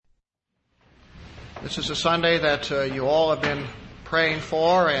This is a Sunday that you all have been praying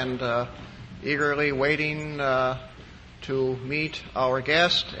for and eagerly waiting to meet our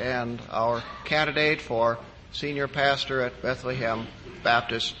guest and our candidate for senior pastor at Bethlehem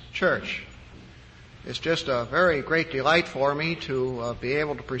Baptist Church. It's just a very great delight for me to be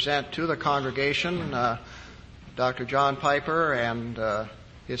able to present to the congregation Dr. John Piper and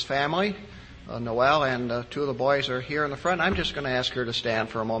his family. Noel and two of the boys are here in the front. I'm just going to ask her to stand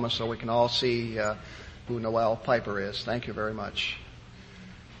for a moment so we can all see who Noel Piper is. Thank you very much.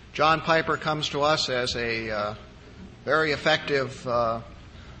 John Piper comes to us as a very effective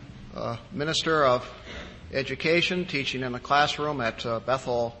minister of education, teaching in the classroom at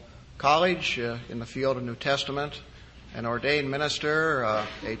Bethel College in the field of New Testament, an ordained minister,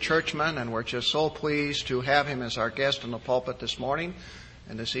 a churchman, and we're just so pleased to have him as our guest in the pulpit this morning.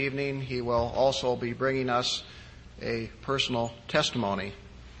 And this evening he will also be bringing us a personal testimony.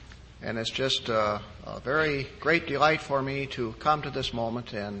 And it's just a very great delight for me to come to this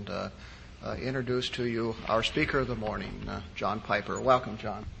moment and introduce to you our speaker of the morning, John Piper. Welcome,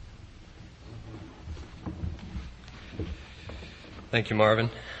 John. Thank you, Marvin.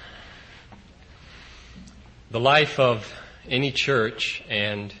 The life of any church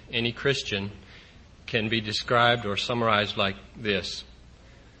and any Christian can be described or summarized like this.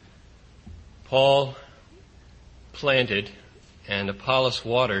 Paul planted and Apollos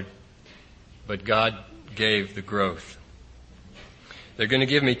watered, but God gave the growth. They're going to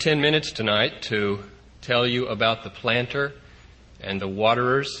give me 10 minutes tonight to tell you about the planter and the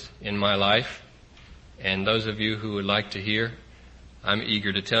waterers in my life. And those of you who would like to hear, I'm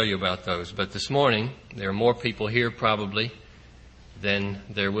eager to tell you about those. But this morning, there are more people here probably than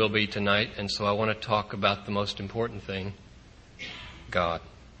there will be tonight. And so I want to talk about the most important thing, God.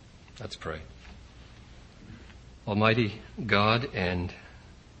 Let's pray. Almighty God and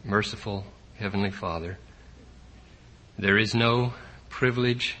merciful Heavenly Father, there is no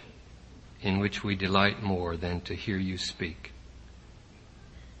privilege in which we delight more than to hear you speak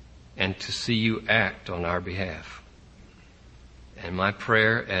and to see you act on our behalf. And my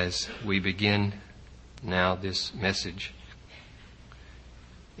prayer as we begin now this message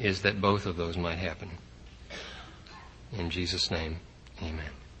is that both of those might happen. In Jesus' name,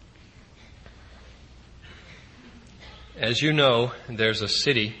 amen. As you know, there's a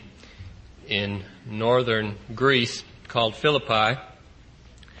city in northern Greece called Philippi.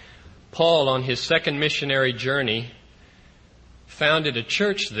 Paul, on his second missionary journey, founded a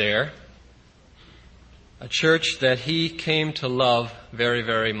church there, a church that he came to love very,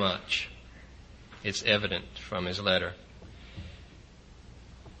 very much. It's evident from his letter.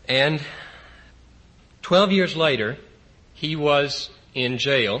 And 12 years later, he was in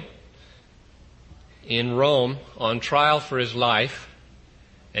jail in Rome on trial for his life.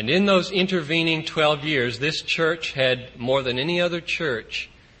 And in those intervening 12 years, this church had, more than any other church,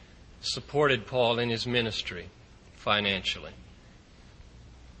 supported Paul in his ministry financially.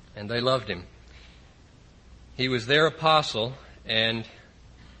 And they loved him. He was their apostle, and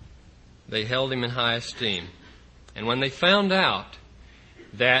they held him in high esteem. And when they found out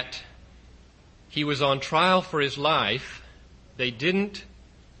that he was on trial for his life, they didn't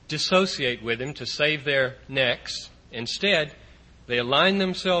dissociate with him to save their necks. Instead, they aligned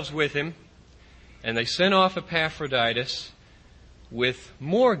themselves with him, and they sent off Epaphroditus with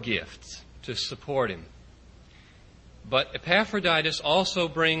more gifts to support him. But Epaphroditus also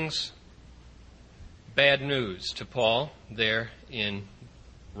brings bad news to Paul there in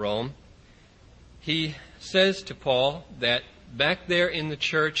Rome. He says to Paul that back there in the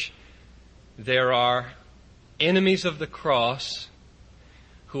church there are enemies of the cross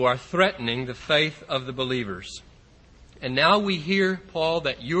who are threatening the faith of the believers. And now we hear, Paul,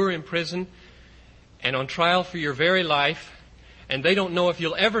 that you're in prison and on trial for your very life, and they don't know if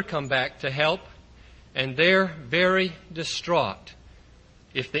you'll ever come back to help, and they're very distraught.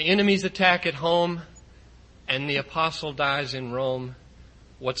 If the enemies attack at home and the apostle dies in Rome,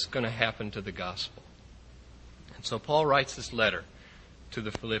 what's going to happen to the gospel? And so Paul writes this letter to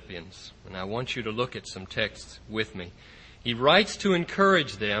the Philippians, and I want you to look at some texts with me. He writes to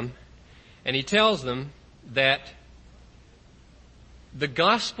encourage them, and he tells them that the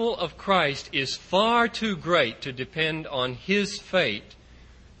gospel of Christ is far too great to depend on his fate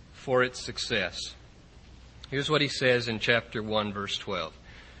for its success. Here's what he says in chapter 1, verse 12.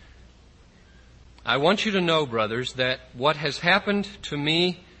 I want you to know, brothers, that what has happened to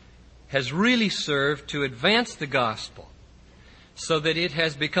me has really served to advance the gospel, so that it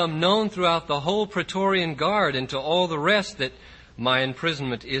has become known throughout the whole Praetorian Guard and to all the rest that my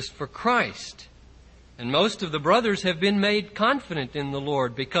imprisonment is for Christ. And most of the brothers have been made confident in the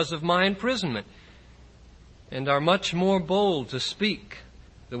Lord because of my imprisonment. and are much more bold to speak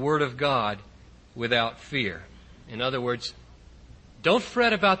the Word of God without fear. In other words, don't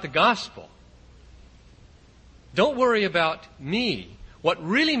fret about the gospel. Don't worry about me. What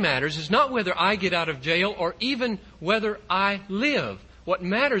really matters is not whether I get out of jail or even whether I live. What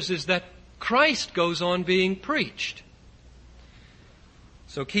matters is that Christ goes on being preached.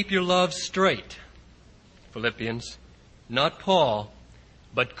 So keep your love straight, Philippians. Not Paul,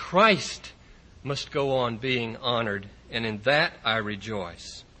 but Christ must go on being honored, and in that I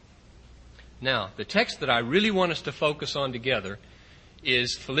rejoice. Now, the text that I really want us to focus on together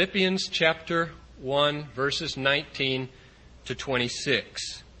is Philippians chapter 1, verses 19 to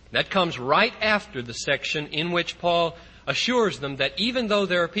 26. That comes right after the section in which Paul assures them that even though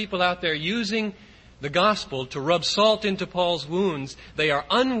there are people out there using the gospel to rub salt into Paul's wounds, they are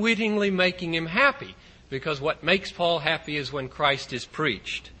unwittingly making him happy, because what makes Paul happy is when Christ is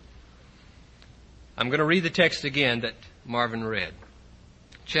preached. I'm going to read the text again that Marvin read.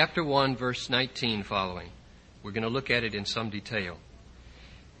 Chapter 1, verse 19 following. We're going to look at it in some detail.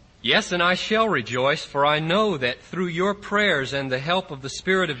 Yes, and I shall rejoice, for I know that through your prayers and the help of the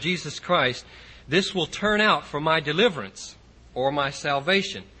Spirit of Jesus Christ, this will turn out for my deliverance or my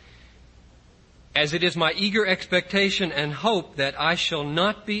salvation, as it is my eager expectation and hope that I shall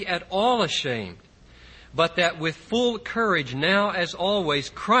not be at all ashamed, but that with full courage now as always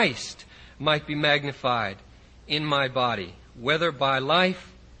Christ might be magnified in my body, whether by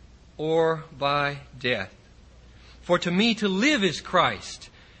life or by death. For to me to live is Christ,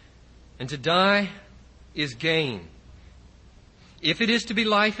 and to die is gain. If it is to be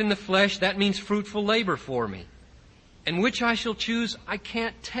life in the flesh, that means fruitful labor for me. And which I shall choose, I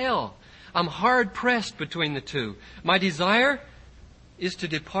can't tell. I'm hard pressed between the two. My desire is to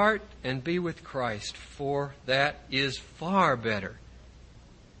depart and be with Christ, for that is far better.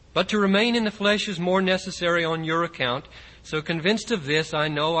 But to remain in the flesh is more necessary on your account. So convinced of this, I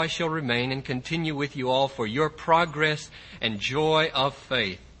know I shall remain and continue with you all for your progress and joy of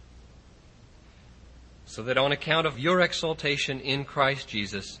faith, so that on account of your exaltation in Christ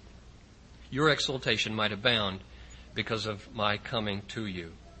Jesus, your exaltation might abound because of my coming to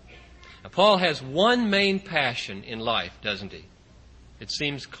you. Now, Paul has one main passion in life, doesn't he? It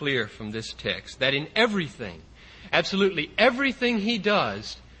seems clear from this text that in everything, absolutely everything he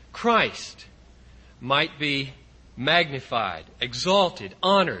does, Christ might be magnified, exalted,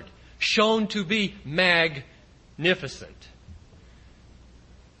 honored, shown to be magnificent.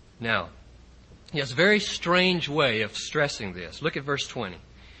 Now, he has a very strange way of stressing this. Look at verse 20.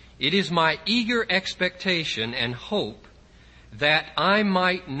 It is my eager expectation and hope that I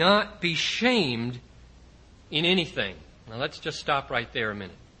might not be shamed in anything. Now let's just stop right there a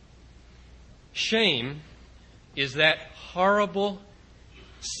minute. Shame is that horrible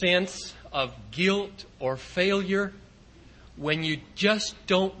sense of guilt or failure when you just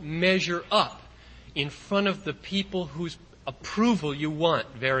don't measure up in front of the people whose approval you want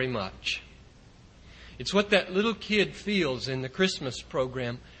very much. It's what that little kid feels in the Christmas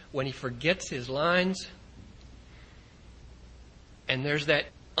program when he forgets his lines, and there's that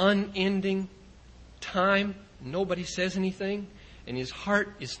unending time, nobody says anything, and his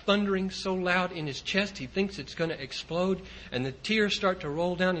heart is thundering so loud in his chest he thinks it's going to explode, and the tears start to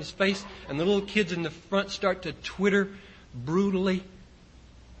roll down his face, and the little kids in the front start to twitter brutally.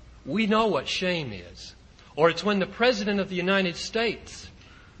 We know what shame is. Or it's when the President of the United States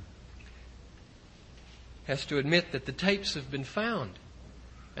has to admit that the tapes have been found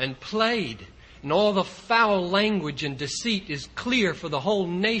and played, and all the foul language and deceit is clear for the whole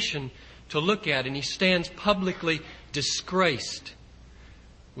nation to look at, and he stands publicly disgraced.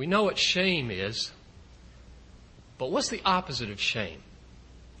 We know what shame is, but what's the opposite of shame?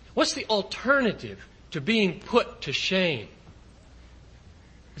 What's the alternative to being put to shame?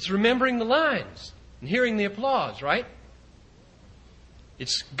 It's remembering the lines and hearing the applause, right?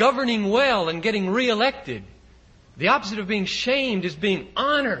 It's governing well and getting reelected. The opposite of being shamed is being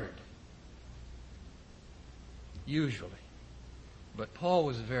honored. Usually. But Paul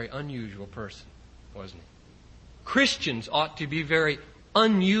was a very unusual person, wasn't he? Christians ought to be very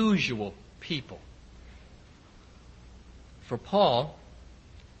unusual people. For Paul,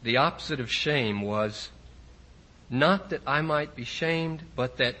 the opposite of shame was not that I might be shamed,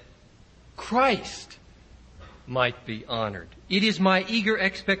 but that Christ might be honored. It is my eager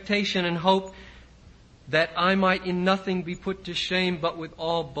expectation and hope that I might in nothing be put to shame, but with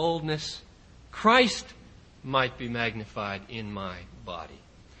all boldness Christ might be magnified in my body.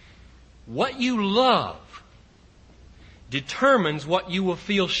 What you love determines what you will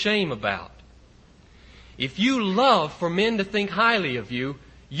feel shame about. If you love for men to think highly of you,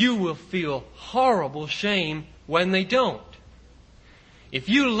 you will feel horrible shame when they don't. If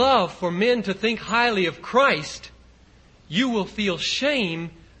you love for men to think highly of Christ, you will feel shame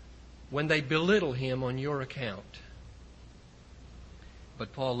when they belittle Him on your account.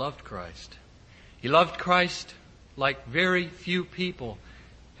 But Paul loved Christ. He loved Christ like very few people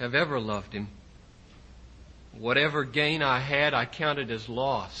have ever loved Him. Whatever gain I had, I counted as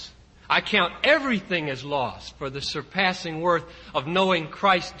loss. I count everything as loss for the surpassing worth of knowing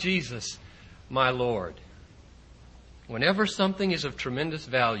Christ Jesus, my Lord. Whenever something is of tremendous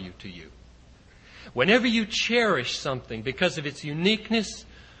value to you, whenever you cherish something because of its uniqueness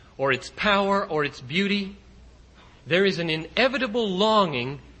or its power or its beauty, there is an inevitable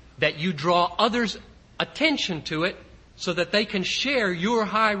longing that you draw others' attention to it so that they can share your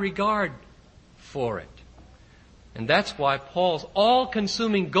high regard for it. And that's why Paul's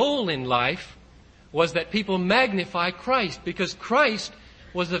all-consuming goal in life was that people magnify Christ, because Christ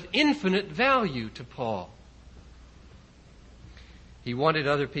was of infinite value to Paul. He wanted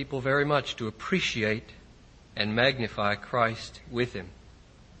other people very much to appreciate and magnify Christ with him.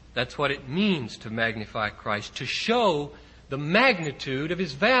 That's what it means to magnify Christ, to show the magnitude of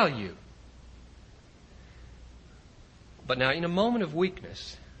His value. But now, in a moment of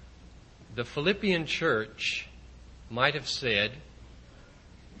weakness, the Philippian church might have said,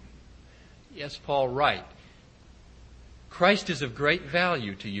 yes, Paul, right. Christ is of great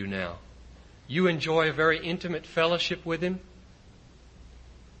value to you now. You enjoy a very intimate fellowship with Him.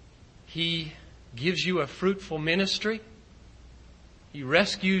 He gives you a fruitful ministry. He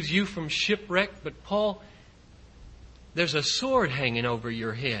rescues you from shipwreck. But Paul, there's a sword hanging over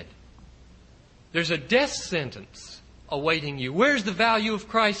your head. There's a death sentence awaiting you. Where's the value of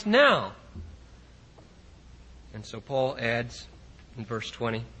Christ now? And so Paul adds in verse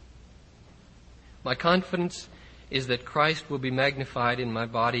 20, my confidence is that Christ will be magnified in my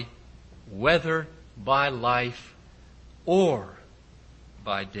body, whether by life or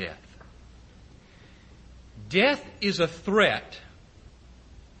by death. Death is a threat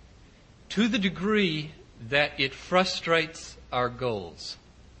to the degree that it frustrates our goals,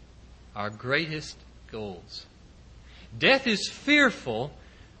 our greatest goals. Death is fearful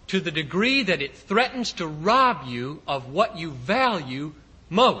to the degree that it threatens to rob you of what you value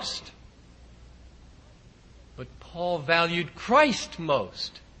most. But Paul valued Christ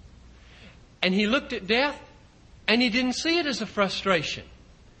most. And he looked at death and he didn't see it as a frustration.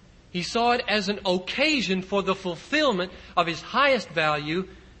 He saw it as an occasion for the fulfillment of his highest value,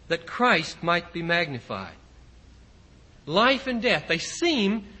 that Christ might be magnified. Life and death, they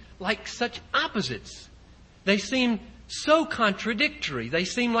seem like such opposites. They seem so contradictory. They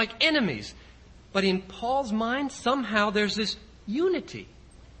seem like enemies. But in Paul's mind, somehow there's this unity.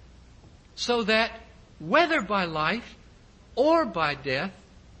 So that whether by life or by death,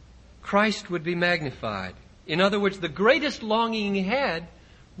 Christ would be magnified. In other words, the greatest longing he had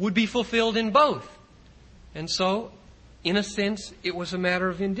would be fulfilled in both. And so, in a sense, it was a matter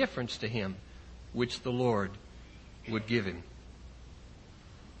of indifference to him, which the Lord would give him.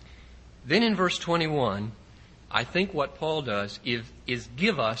 Then in verse 21, I think what Paul does is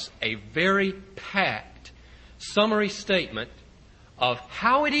give us a very packed summary statement of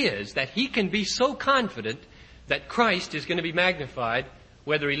how it is that he can be so confident that Christ is going to be magnified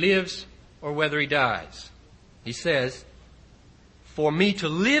whether he lives or whether he dies. He says, for me to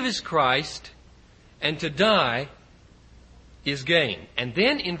live is Christ, and to die is gain. And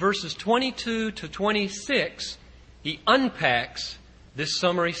then in verses 22 to 26, he unpacks this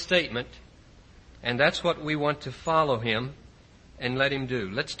summary statement, and that's what we want to follow him and let him do.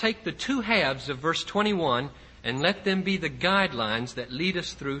 Let's take the two halves of verse 21 and let them be the guidelines that lead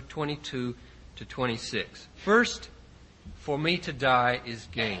us through 22 to 26. First, for me to die is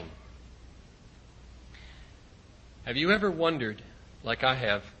gain. Have you ever wondered, like I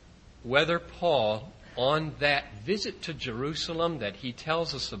have, whether Paul, on that visit to Jerusalem that he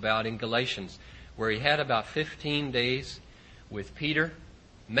tells us about in Galatians, where he had about 15 days with Peter,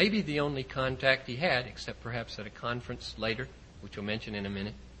 maybe the only contact he had, except perhaps at a conference later, which we'll mention in a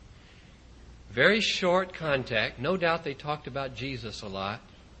minute. Very short contact. No doubt they talked about Jesus a lot.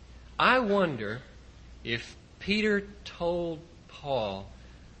 I wonder if Peter told Paul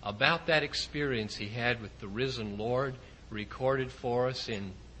about that experience he had with the risen Lord, recorded for us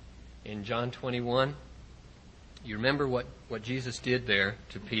in John 21. You remember what Jesus did there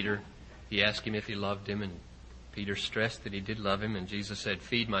to Peter. He asked him if he loved him, and Peter stressed that he did love him, and Jesus said,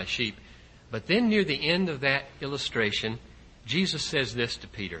 feed my sheep. But then near the end of that illustration, Jesus says this to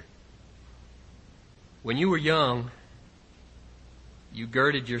Peter. When you were young, you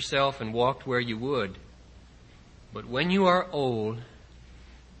girded yourself and walked where you would. But when you are old,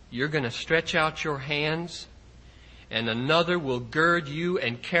 you're going to stretch out your hands, and another will gird you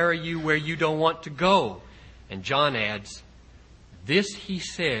and carry you where you don't want to go. And John adds, this he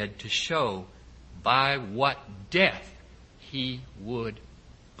said to show by what death he would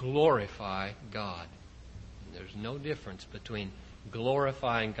glorify God. And there's no difference between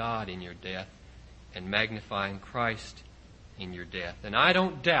glorifying God in your death and magnifying Christ in your death. And I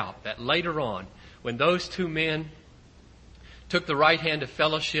don't doubt that later on, when those two men took the right hand of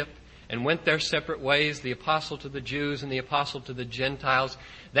fellowship and went their separate ways, the apostle to the Jews and the apostle to the Gentiles,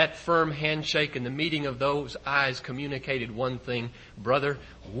 that firm handshake and the meeting of those eyes communicated one thing: brother,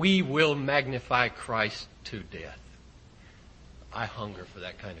 we will magnify Christ to death. I hunger for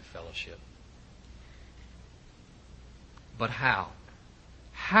that kind of fellowship. But how?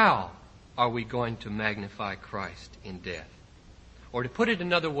 How are we going to magnify Christ in death? Or to put it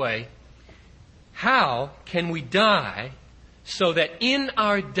another way, how can we die so that in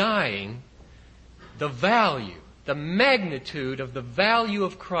our dying, the value, the magnitude of the value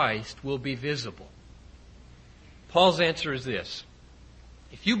of Christ will be visible? Paul's answer is this: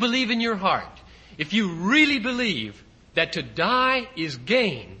 if you believe in your heart, if you really believe that to die is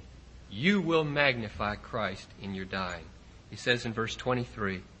gain, you will magnify Christ in your dying. He says in verse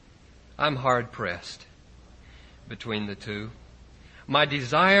 23, I'm hard pressed between the two. My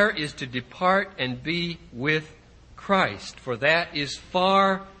desire is to depart and be with Christ, for that is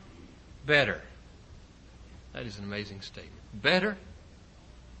far better. That is an amazing statement. Better?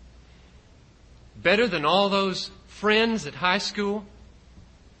 Better than all those friends at high school?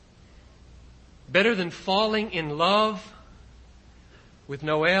 Better than falling in love with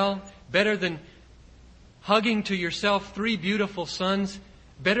Noel? Better than hugging to yourself 3 beautiful sons?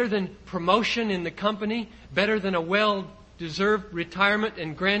 Better than promotion in the company? Better than a well-deserved retirement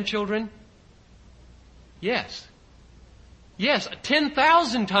and grandchildren? Yes. Yes,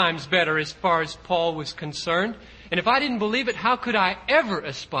 10,000 times better as far as Paul was concerned. And if I didn't believe it, how could I ever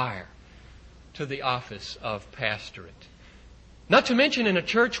aspire to the office of pastorate? Not to mention in a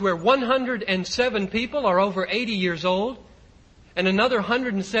church where 107 people are over 80 years old and another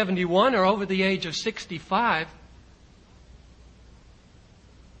 171 are over the age of 65.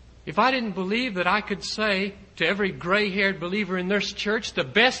 If I didn't believe that I could say to every gray-haired believer in this church, the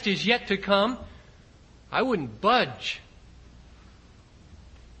best is yet to come, I wouldn't budge.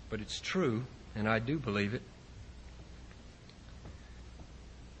 But it's true, and I do believe it.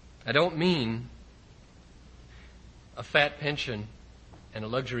 I don't mean a fat pension and a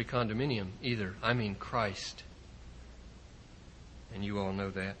luxury condominium either. I mean Christ. And you all know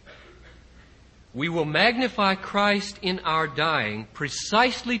that. We will magnify Christ in our dying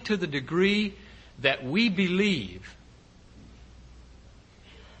precisely to the degree that we believe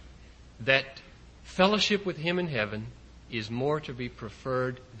that fellowship with Him in heaven is more to be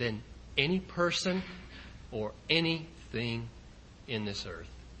preferred than any person or anything in this earth.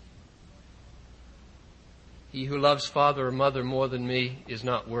 He who loves father or mother more than me is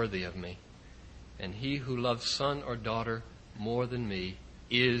not worthy of me. And he who loves son or daughter more than me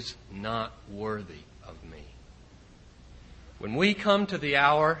is not worthy of me. When we come to the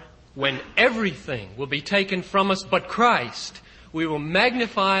hour when everything will be taken from us but Christ, we will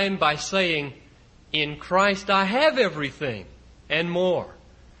magnify Him by saying, in Christ I have everything and more.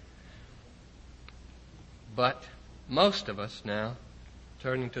 But most of us now,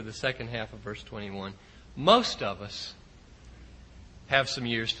 turning to the second half of verse 21, most of us have some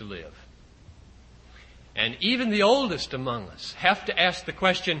years to live. And even the oldest among us have to ask the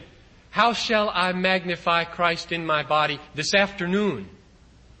question, how shall I magnify Christ in my body this afternoon,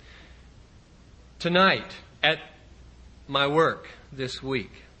 tonight, at my work this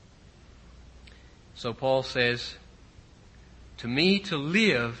week? So Paul says, to me to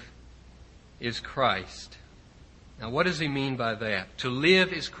live is Christ. Now what does he mean by that? To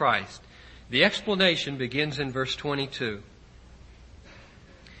live is Christ. The explanation begins in verse 22.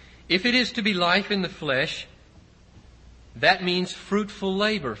 If it is to be life in the flesh, that means fruitful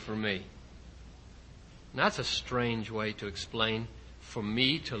labor for me. Now, that's a strange way to explain, for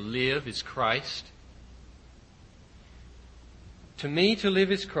me to live is Christ. To me to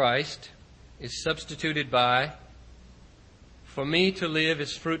live is Christ is substituted by, for me to live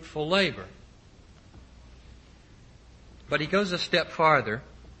is fruitful labor. But he goes a step farther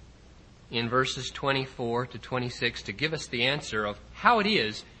in verses 24 to 26 to give us the answer of how it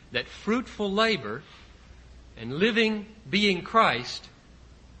is that fruitful labor and living, being Christ,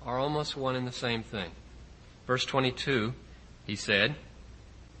 are almost one and the same thing. Verse 22, he said,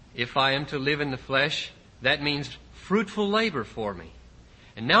 if I am to live in the flesh, that means fruitful labor for me.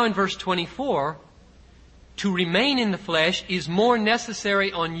 And now in verse 24, to remain in the flesh is more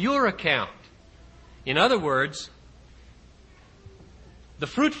necessary on your account. In other words, the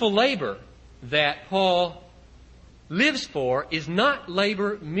fruitful labor that Paul lives for is not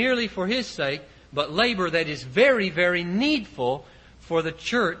labor merely for his sake, but labor that is very, very needful for the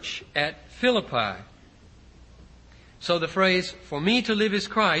church at Philippi. So the phrase, for me to live is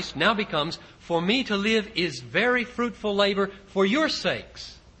Christ, now becomes, for me to live is very fruitful labor for your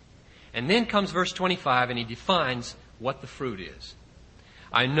sakes. And then comes verse 25, and he defines what the fruit is.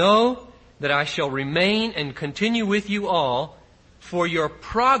 I know that I shall remain and continue with you all for your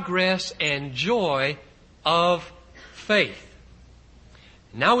progress and joy of faith.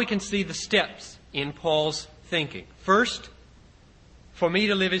 Now we can see the steps in Paul's thinking. First, for me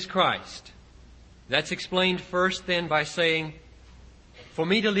to live is Christ. That's explained first then by saying, for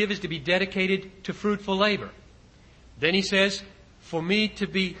me to live is to be dedicated to fruitful labor. Then he says, for me to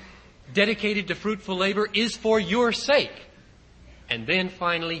be dedicated to fruitful labor is for your sake. And then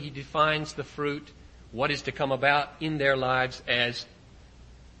finally he defines the fruit, what is to come about in their lives as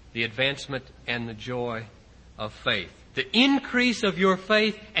the advancement and the joy of faith. The increase of your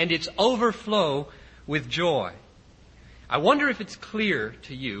faith and its overflow with joy. I wonder if it's clear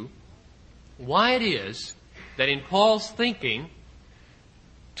to you why it is that in Paul's thinking,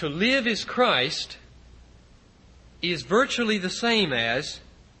 to live is Christ is virtually the same as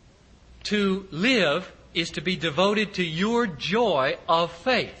to live is to be devoted to your joy of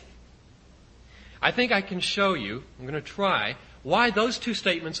faith. I think I can show you, I'm going to try, why those two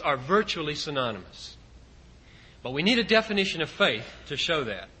statements are virtually synonymous. But we need a definition of faith to show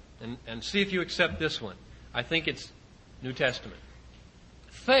that. And see if you accept this one. I think it's New Testament.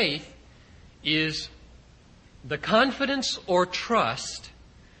 Faith is the confidence or trust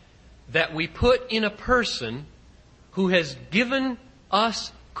that we put in a person who has given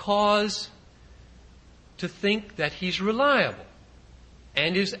us cause to think that he's reliable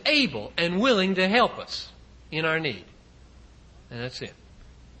and is able and willing to help us in our need. And that's it.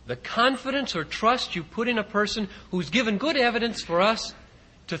 The confidence or trust you put in a person who's given good evidence for us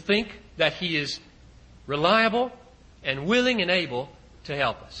to think that he is reliable and willing and able to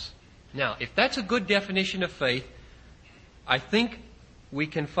help us. Now, if that's a good definition of faith, I think we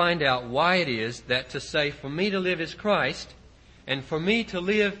can find out why it is that to say, for me to live is Christ, and for me to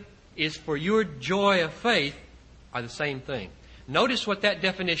live is for your joy of faith, are the same thing. Notice what that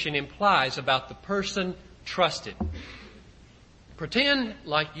definition implies about the person trusted. Pretend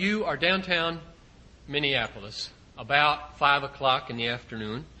like you are downtown Minneapolis about 5 o'clock in the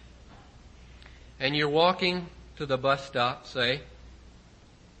afternoon, and you're walking to the bus stop, say,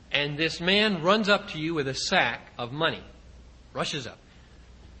 and this man runs up to you with a sack of money, rushes up,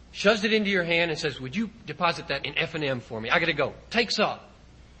 shoves it into your hand and says, would you deposit that in F&M for me? I got to go. Takes off.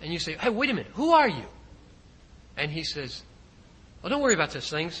 And you say, hey, wait a minute, who are you? And he says, well, don't worry about those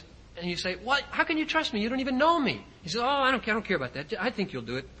things. And you say, what? How can you trust me? You don't even know me. He says, oh, I don't care about that. I think you'll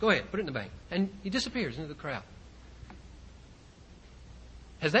do it. Go ahead, put it in the bank. And he disappears into the crowd.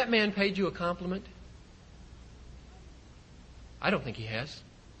 Has that man paid you a compliment? I don't think he has.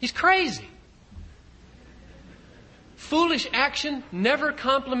 He's crazy. Foolish action never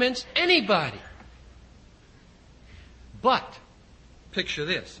compliments anybody. But, picture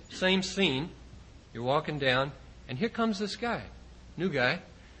this. Same scene. You're walking down, and here comes this guy. New guy.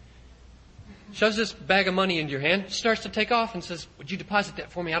 Shoves this bag of money into your hand, starts to take off and says, would you deposit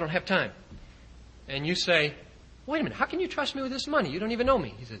that for me? I don't have time. And you say, wait a minute, how can you trust me with this money? You don't even know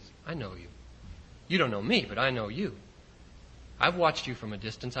me. He says, I know you. You don't know me, but I know you. I've watched you from a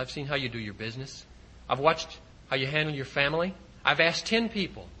distance. I've seen how you do your business. I've watched how you handle your family. I've asked 10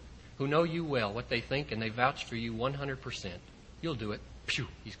 people who know you well what they think, and they vouch for you 100%. You'll do it. Phew,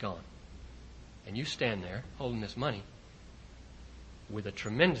 he's gone. And you stand there holding this money with a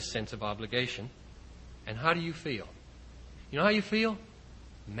tremendous sense of obligation. And how do you feel? You know how you feel?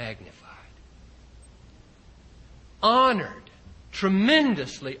 Magnified. Honored.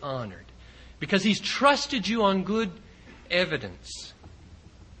 Tremendously honored. Because he's trusted you on good evidence.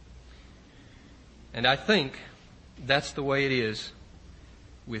 And I think that's the way it is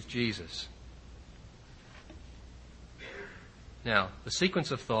with Jesus. Now, the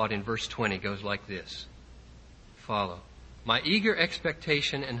sequence of thought in verse 20 goes like this. Follow. My eager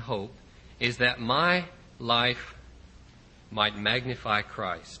expectation and hope is that my life might magnify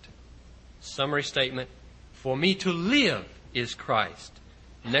Christ. Summary statement. For me to live is Christ.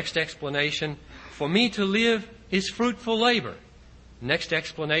 Next explanation. For me to live is fruitful labor. Next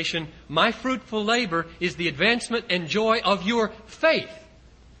explanation. My fruitful labor is the advancement and joy of your faith.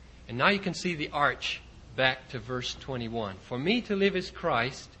 And now you can see the arch back to verse 21. For me to live is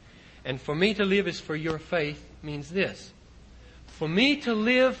Christ, And for me to live is for your faith means this. For me to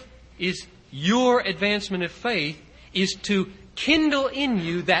live is your advancement of faith is to kindle in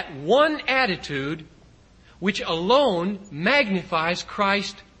you that one attitude which alone magnifies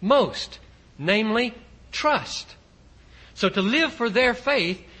Christ most, namely trust. So to live for their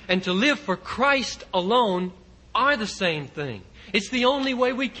faith and to live for Christ alone are the same thing. It's the only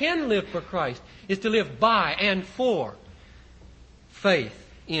way we can live for Christ, is to live by and for faith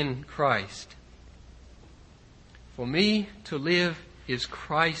in Christ. For me to live is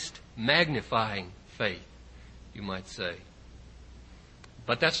Christ magnifying faith, you might say.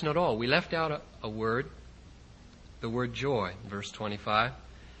 But that's not all. We left out a word, the word joy, verse 25.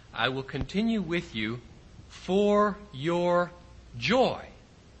 I will continue with you for your joy.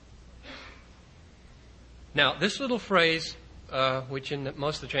 Now, this little phrase, which in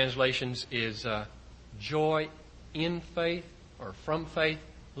most of the translations is joy in faith or from faith,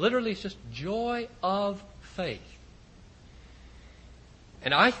 literally it's just joy of faith.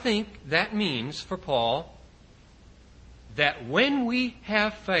 And I think that means for Paul that when we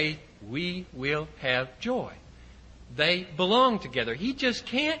have faith, we will have joy. They belong together. He just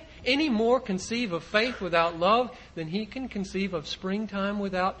can't any more conceive of faith without love than he can conceive of springtime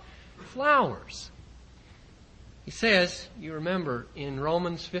without flowers. He says, you remember in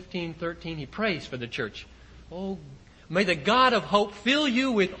Romans 15:13, he prays for the church. Oh, may the God of hope fill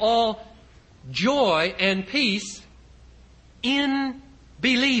you with all joy and peace in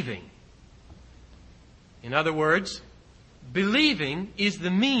believing. In other words, believing is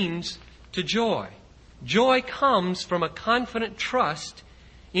the means to joy. Joy comes from a confident trust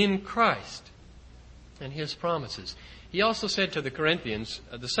in Christ and His promises. He also said to the Corinthians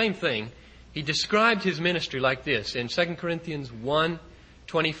the same thing. He described his ministry like this. In 2 Corinthians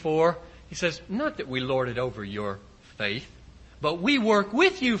 1:24, he says, not that we lord it over your faith, but we work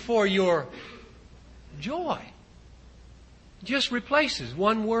with you for your joy. It just replaces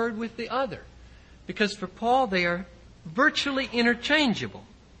one word with the other. Because for Paul, they are virtually interchangeable.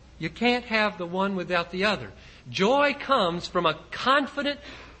 You can't have the one without the other. Joy comes from a confident,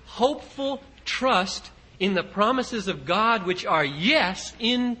 hopeful trust in the promises of God, which are yes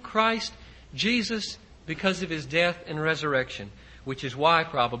in Christ Jesus because of His death and resurrection, which is why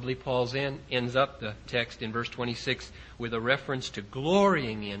probably Paul's ends up the text in verse 26 with a reference to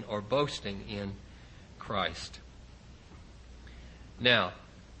glorying in or boasting in Christ. Now,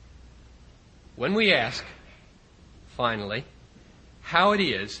 when we ask, finally, how it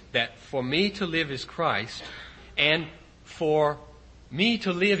is that for me to live is Christ and for me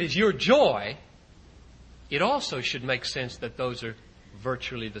to live is your joy, it also should make sense that those are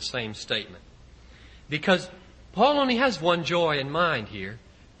virtually the same statement. Because Paul only has one joy in mind here.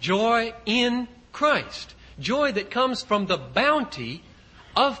 Joy in Christ. Joy that comes from the bounty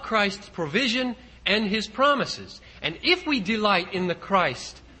of Christ's provision and His promises. And if we delight in the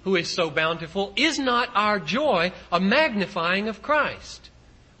Christ who is so bountiful, is not our joy a magnifying of Christ?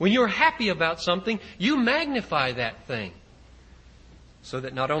 When you're happy about something, you magnify that thing. So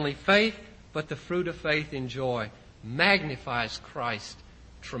that not only faith, but the fruit of faith in joy magnifies Christ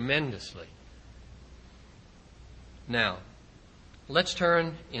tremendously. Now, let's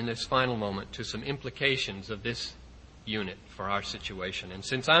turn in this final moment to some implications of this unit for our situation. And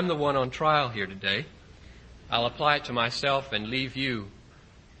since I'm the one on trial here today, I'll apply it to myself and leave you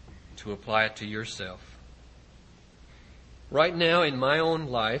to apply it to yourself. Right now in my own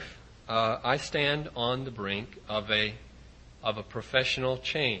life, I stand on the brink of a professional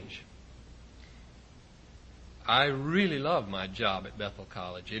change. I really love my job at Bethel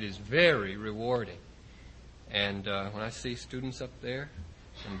College. It is very rewarding. And when I see students up there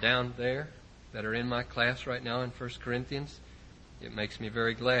and down there that are in my class right now in 1 Corinthians, it makes me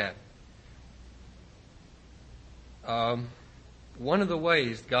very glad. One of the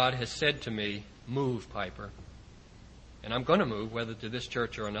ways God has said to me, move, Piper, and I'm going to move, whether to this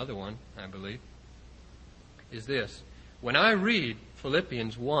church or another one, I believe, is this. When I read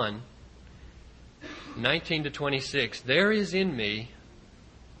Philippians 1:19-26, there is in me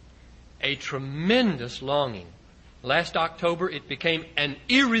a tremendous longing. Last October, it became an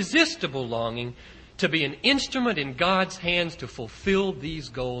irresistible longing to be an instrument in God's hands to fulfill these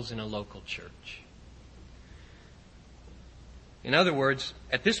goals in a local church. In other words,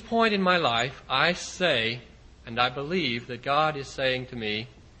 at this point in my life, I say, and I believe that God is saying to me,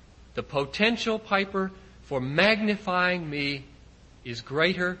 the potential, Piper, for magnifying me is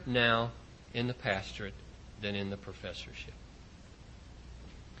greater now in the pastorate than in the professorship.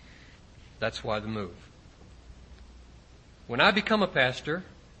 That's why the move. When I become a pastor,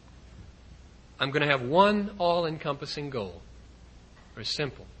 I'm going to have one all-encompassing goal. or a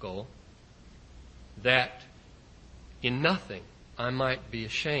simple goal, that in nothing I might be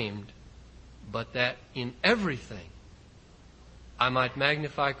ashamed, but that in everything I might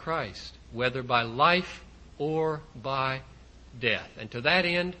magnify Christ, whether by life or by death. And to that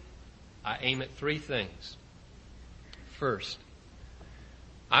end, I aim at three things. First,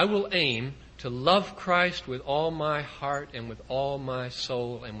 I will aim to love Christ with all my heart and with all my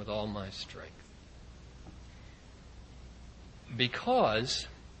soul and with all my strength. Because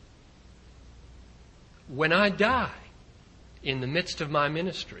when I die in the midst of my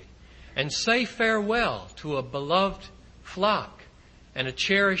ministry and say farewell to a beloved flock and a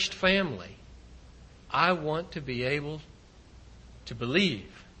cherished family, I want to be able to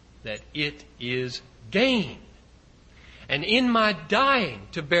believe that it is gain. And in my dying,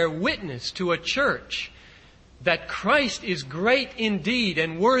 to bear witness to a church that Christ is great indeed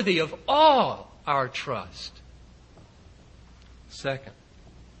and worthy of all our trust. Second,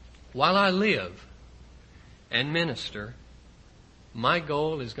 while I live and minister, my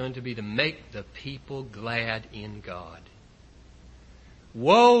goal is going to be to make the people glad in God.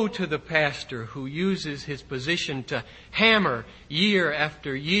 Woe to the pastor who uses his position to hammer year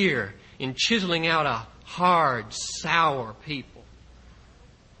after year in chiseling out a hard, sour people.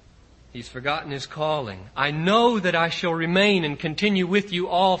 He's forgotten his calling. I know that I shall remain and continue with you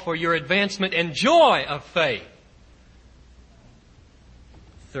all for your advancement and joy of faith.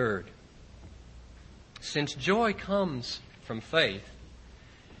 Third, since joy comes from faith,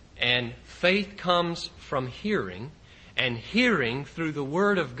 and faith comes from hearing, and hearing through the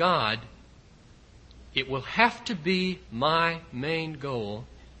Word of God, it will have to be my main goal,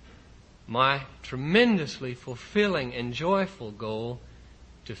 my tremendously fulfilling and joyful goal,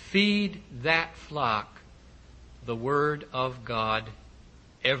 to feed that flock the Word of God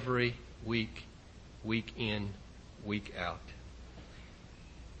every week, week in, week out.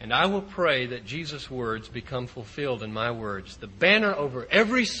 And I will pray that Jesus' words become fulfilled in my words. The banner over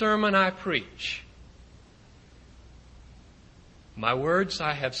every sermon I preach. My words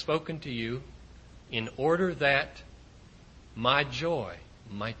I have spoken to you in order that my joy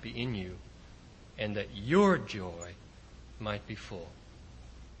might be in you and that your joy might be full.